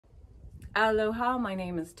Aloha, my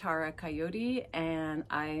name is Tara Coyote, and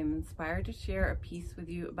I am inspired to share a piece with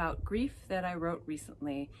you about grief that I wrote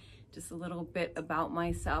recently. Just a little bit about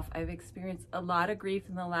myself. I've experienced a lot of grief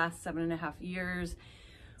in the last 7.5 years,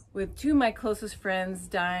 with two of my closest friends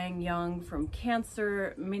dying young from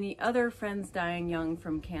cancer, many other friends dying young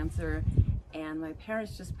from cancer, and my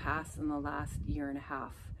parents just passed in the last 1.5 years.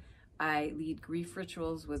 I lead grief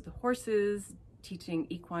rituals with horses, teaching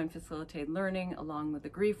equine facilitated learning along with the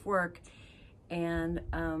grief work. And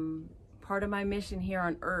part of my mission here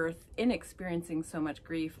on earth, in experiencing so much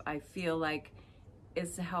grief, I feel like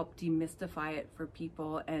is to help demystify it for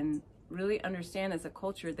people and really understand as a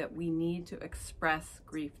culture that we need to express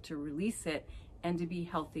grief, to release it, and to be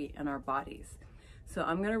healthy in our bodies. So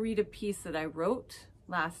I'm going to read a piece that I wrote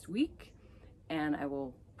last week, and I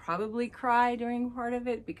will probably cry during part of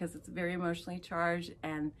it because it's very emotionally charged,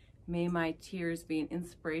 and may my tears be an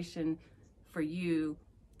inspiration for you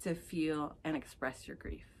to feel and express your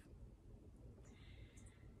grief.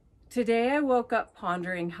 Today I woke up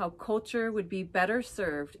pondering how culture would be better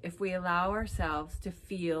served if we allow ourselves to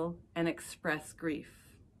feel and express grief.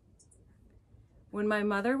 When my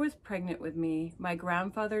mother was pregnant with me, my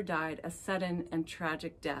grandfather died a sudden and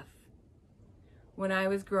tragic death. When I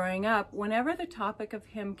was growing up, whenever the topic of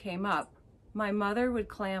him came up, my mother would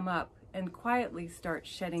clam up and quietly start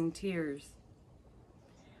shedding tears.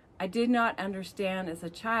 I did not understand as a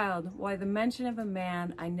child why the mention of a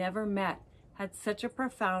man I never met had such a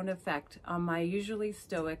profound effect on my usually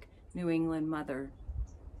stoic New England mother.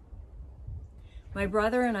 My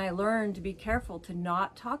brother and I learned to be careful to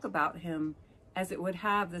not talk about him, as it would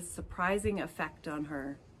have this surprising effect on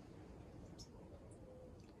her.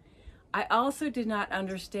 I also did not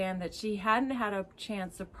understand that she hadn't had a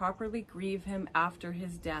chance to properly grieve him after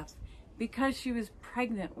his death because she was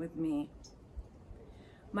pregnant with me.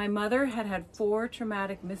 My mother had had 4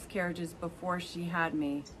 traumatic miscarriages before she had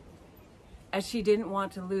me. As she didn't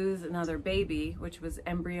want to lose another baby, which was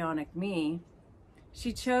embryonic me,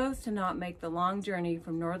 she chose to not make the long journey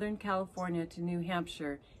from Northern California to New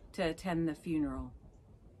Hampshire to attend the funeral.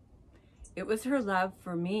 It was her love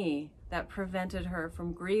for me that prevented her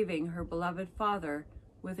from grieving her beloved father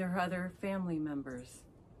with her other family members.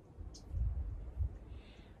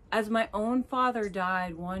 As my own father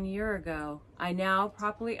died 1 year ago, I now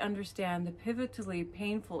properly understand the pivotally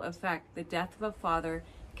painful effect the death of a father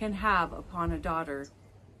can have upon a daughter.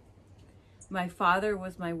 My father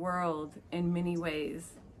was my world in many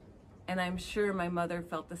ways, and I'm sure my mother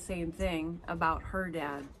felt the same thing about her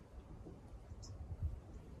dad.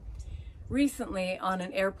 Recently, on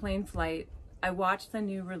an airplane flight, I watched the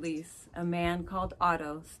new release, A Man Called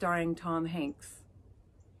Otto, starring Tom Hanks.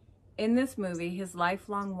 In this movie, his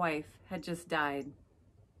lifelong wife had just died.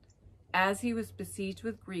 As he was besieged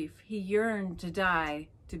with grief, he yearned to die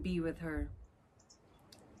to be with her.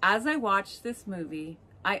 As I watched this movie,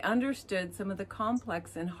 I understood some of the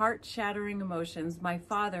complex and heart-shattering emotions my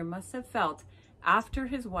father must have felt after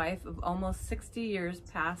his wife of almost 60 years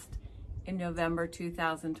passed in November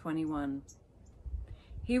 2021.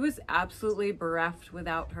 He was absolutely bereft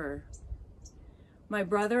without her. My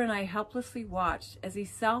brother and I helplessly watched as he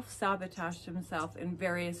self-sabotaged himself in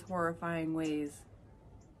various horrifying ways.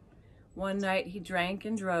 One night he drank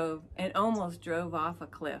and drove and almost drove off a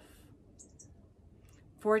cliff.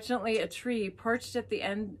 Fortunately, a tree perched at the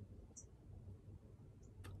edge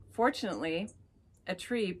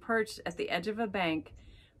of a bank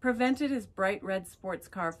prevented his bright red sports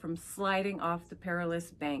car from sliding off the perilous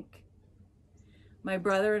bank. My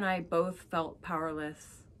brother and I both felt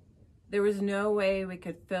powerless. There was no way we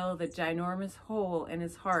could fill the ginormous hole in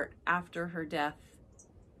his heart after her death.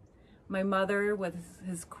 My mother was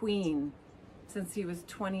his queen since he was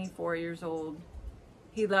 24 years old.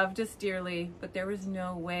 He loved us dearly, but there was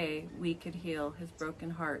no way we could heal his broken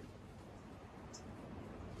heart.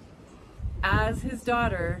 As his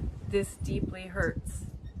daughter, this deeply hurts.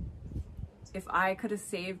 If I could have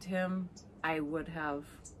saved him, I would have.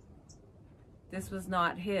 This was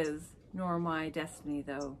not his nor my destiny,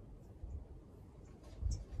 though.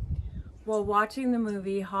 While watching the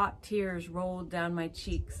movie, hot tears rolled down my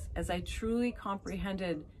cheeks as I truly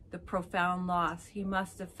comprehended the profound loss he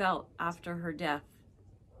must have felt after her death.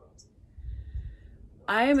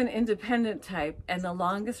 I am an independent type, and the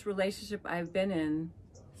longest relationship I've been in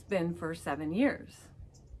has been for 7 years.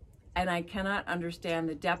 And I cannot understand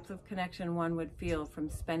the depth of connection one would feel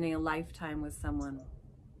from spending a lifetime with someone.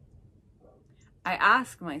 I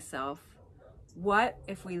ask myself, what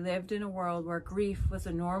if we lived in a world where grief was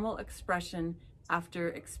a normal expression after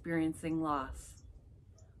experiencing loss?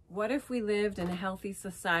 What if we lived in a healthy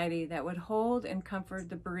society that would hold and comfort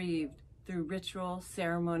the bereaved through ritual,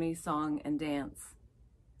 ceremony, song, and dance?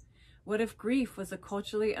 What if grief was a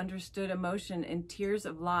culturally understood emotion and tears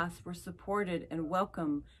of loss were supported and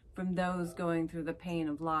welcome from those going through the pain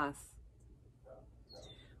of loss?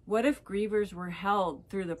 What if grievers were held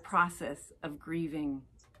through the process of grieving?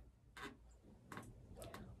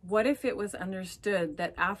 What if it was understood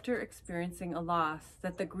that after experiencing a loss,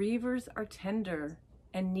 that the grievers are tender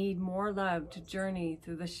and need more love to journey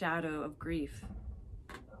through the shadow of grief?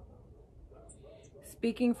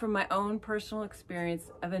 Speaking from my own personal experience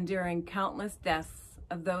of enduring countless deaths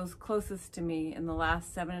of those closest to me in the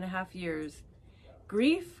last 7.5 years,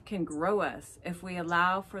 grief can grow us if we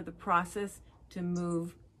allow for the process to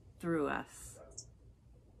move through us.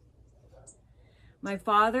 My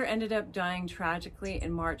father ended up dying tragically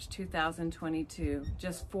in March 2022,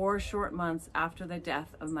 just 4 short months after the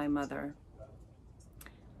death of my mother.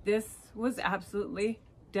 This was absolutely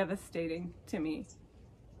devastating to me.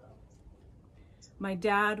 My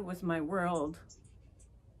dad was my world.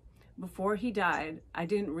 Before he died, I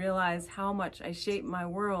didn't realize how much I shaped my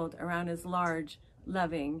world around his large,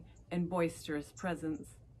 loving, and boisterous presence.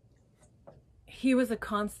 He was a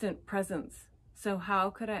constant presence, so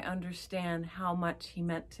how could I understand how much he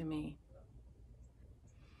meant to me?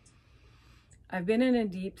 I've been in a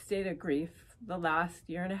deep state of grief the last 1.5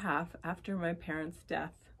 years after my parents'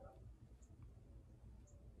 death.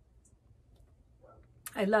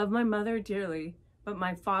 I love my mother dearly, but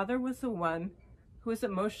my father was the one who was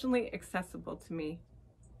emotionally accessible to me.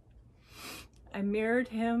 I mirrored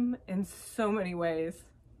him in so many ways.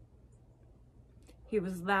 He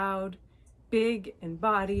was loud, big in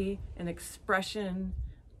body and expression,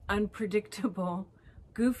 unpredictable,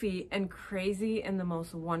 goofy, and crazy in the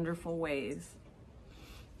most wonderful ways.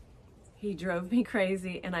 He drove me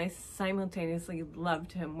crazy, and I simultaneously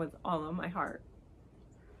loved him with all of my heart.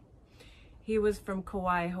 He was from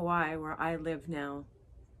Kauai, Hawaii, where I live now.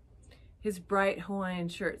 His bright Hawaiian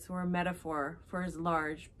shirts were a metaphor for his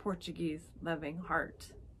large Portuguese loving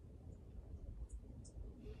heart.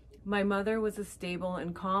 My mother was a stable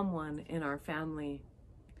and calm one in our family.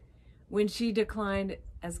 When she declined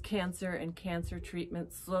as cancer and cancer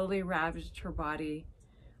treatment slowly ravaged her body,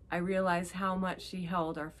 I realized how much she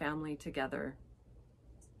held our family together.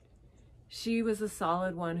 She was a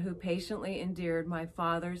solid one who patiently endured my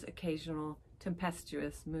father's occasional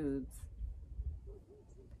tempestuous moods.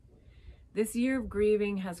 This year of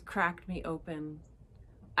grieving has cracked me open.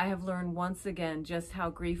 I have learned once again just how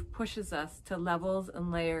grief pushes us to levels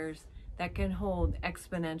and layers that can hold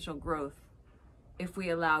exponential growth if we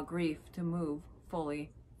allow grief to move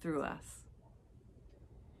fully through us.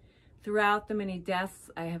 Throughout the many deaths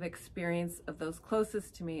I have experienced of those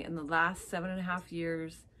closest to me in the last 7.5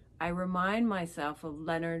 years, I remind myself of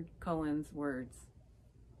Leonard Cohen's words.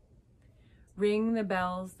 Ring the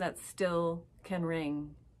bells that still can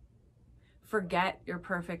ring. Forget your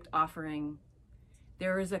perfect offering.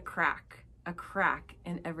 There is a crack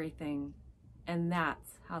in everything, and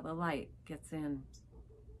that's how the light gets in.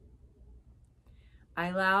 I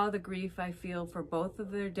allow the grief I feel for both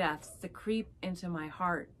of their deaths to creep into my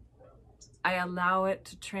heart. I allow it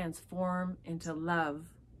to transform into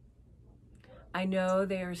love. I know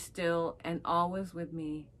they are still and always with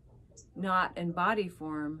me, not in body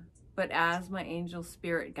form, but as my angel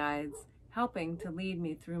spirit guides, helping to lead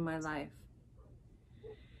me through my life.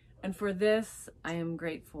 And for this, I am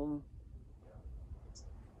grateful.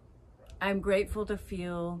 I'm grateful to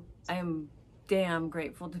feel. I am damn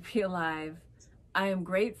grateful to be alive. I am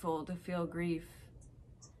grateful to feel grief.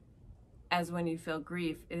 As when you feel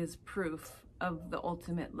grief, it is proof of the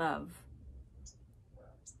ultimate love.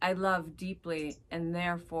 I love deeply, and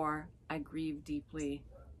therefore I grieve deeply.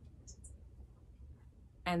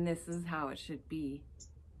 And this is how it should be.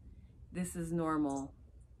 This is normal.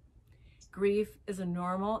 Grief is a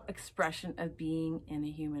normal expression of being in a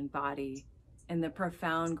human body, and the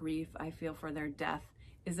profound grief I feel for their death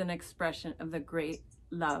is an expression of the great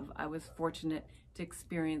love I was fortunate to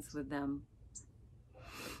experience with them.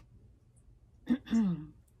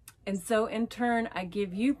 And so in turn, I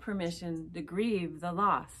give you permission to grieve the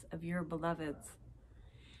loss of your beloveds.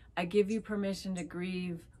 I give you permission to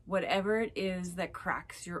grieve whatever it is that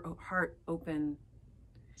cracks your heart open.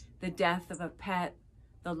 The death of a pet,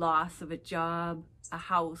 the loss of a job, a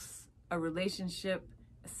house, a relationship,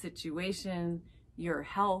 a situation, your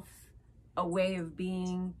health, a way of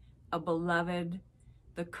being, a beloved,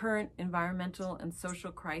 the current environmental and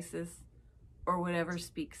social crisis, or whatever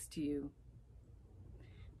speaks to you.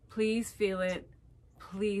 Please feel it,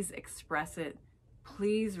 please express it,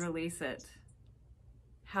 please release it.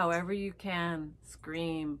 However you can,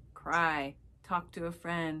 scream, cry, talk to a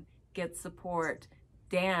friend, get support,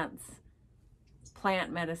 dance,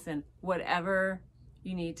 plant medicine, whatever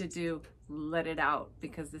you need to do, let it out,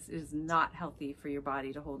 because this is not healthy for your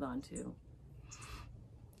body to hold on to.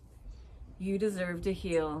 You deserve to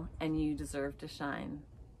heal and you deserve to shine.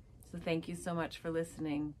 So thank you so much for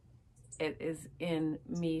listening. It is in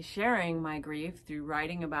me sharing my grief through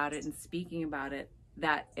writing about it and speaking about it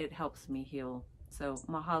that it helps me heal. So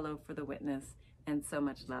mahalo for the witness and so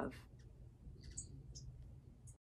much love.